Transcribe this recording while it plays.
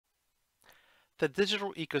The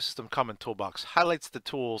Digital Ecosystem Common Toolbox highlights the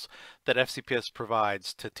tools that FCPS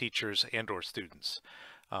provides to teachers and/or students.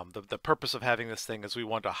 The purpose of having this thing is we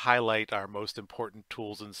want to highlight our most important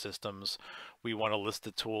tools and systems. We want to list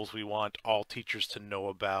the tools we want all teachers to know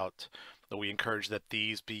about. We encourage that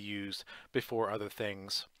these be used before other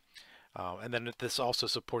things. And then this also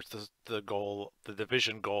supports the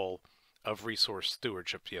division goal of resource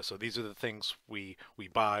stewardship. Yeah, so these are the things we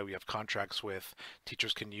buy, we have contracts with,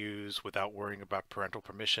 teachers can use without worrying about parental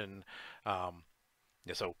permission. Yeah,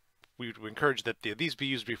 so we encourage that these be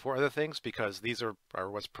used before other things because these are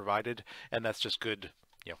what's provided, and that's just good,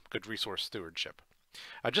 good resource stewardship.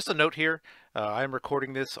 Just a note here, I am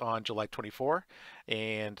recording this on July 24,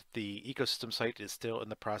 and the ecosystem site is still in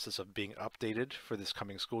the process of being updated for this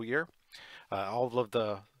coming school year. All of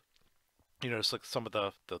the it's like some of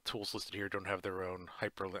the tools listed here don't have their own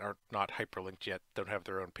hyperlink, are not hyperlinked yet, don't have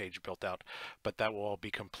their own page built out, but that will all be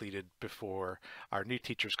completed before our new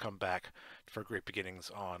teachers come back for Great Beginnings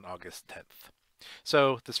on August 10th.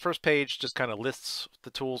 So this first page just kind of lists the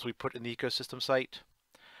tools we put in the ecosystem site.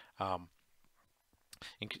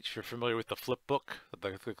 If you're familiar with the flip book,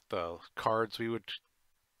 the cards we would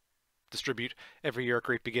distribute every year at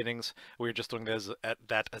Great Beginnings, we're just doing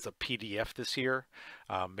that as a PDF this year.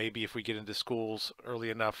 Maybe if we get into schools early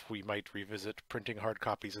enough, we might revisit printing hard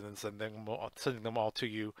copies and then sending them all to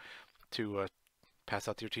you to pass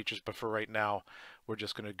out to your teachers. But for right now, we're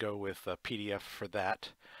just going to go with a PDF for that.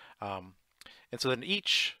 And so then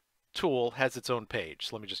each tool has its own page.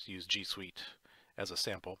 So let me just use G Suite as a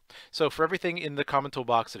sample. So for everything in the Common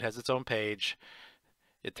Toolbox, it has its own page.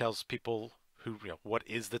 It tells people what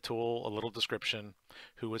is the tool, a little description,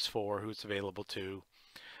 who it's for, who it's available to,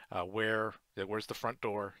 where's the front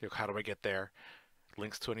door, how do I get there,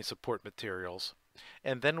 links to any support materials,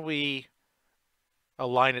 and then we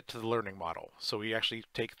align it to the learning model. So we actually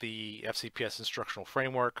take the FCPS instructional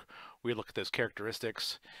framework, we look at those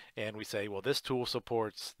characteristics, and we say, well, this tool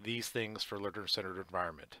supports these things for learner-centered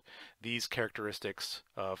environment, these characteristics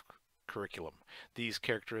of curriculum, these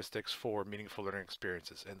characteristics for meaningful learning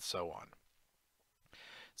experiences, and so on.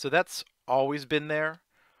 So that's always been there.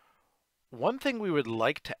 One thing we would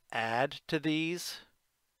like to add to these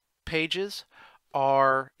pages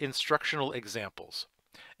are instructional examples.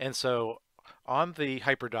 And so on the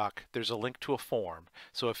HyperDoc, there's a link to a form.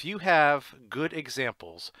 So if you have good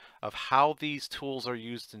examples of how these tools are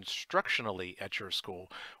used instructionally at your school,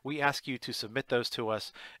 we ask you to submit those to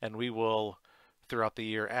us, and we will, throughout the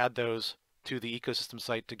year, add those to the ecosystem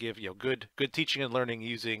site to give good teaching and learning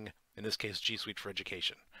using, in this case, G Suite for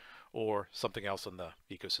Education, or something else in the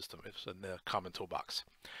ecosystem, in the Common Toolbox.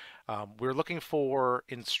 We're looking for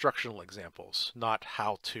instructional examples, not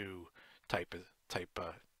how-to type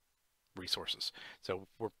resources. So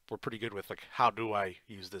we're pretty good with how do I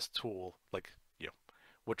use this tool,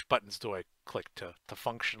 which buttons do I click to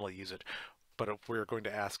functionally use it. But if we're going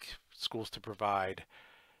to ask schools to provide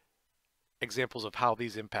examples of how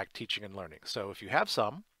these impact teaching and learning. So if you have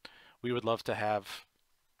some, we would love to have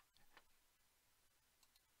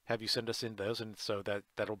you send us in those, and so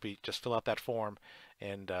that'll be, just fill out that form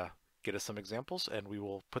and get us some examples, and we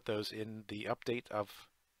will put those in the update of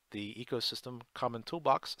the Ecosystem Common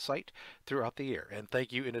Toolbox site throughout the year. And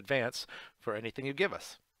thank you in advance for anything you give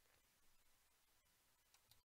us.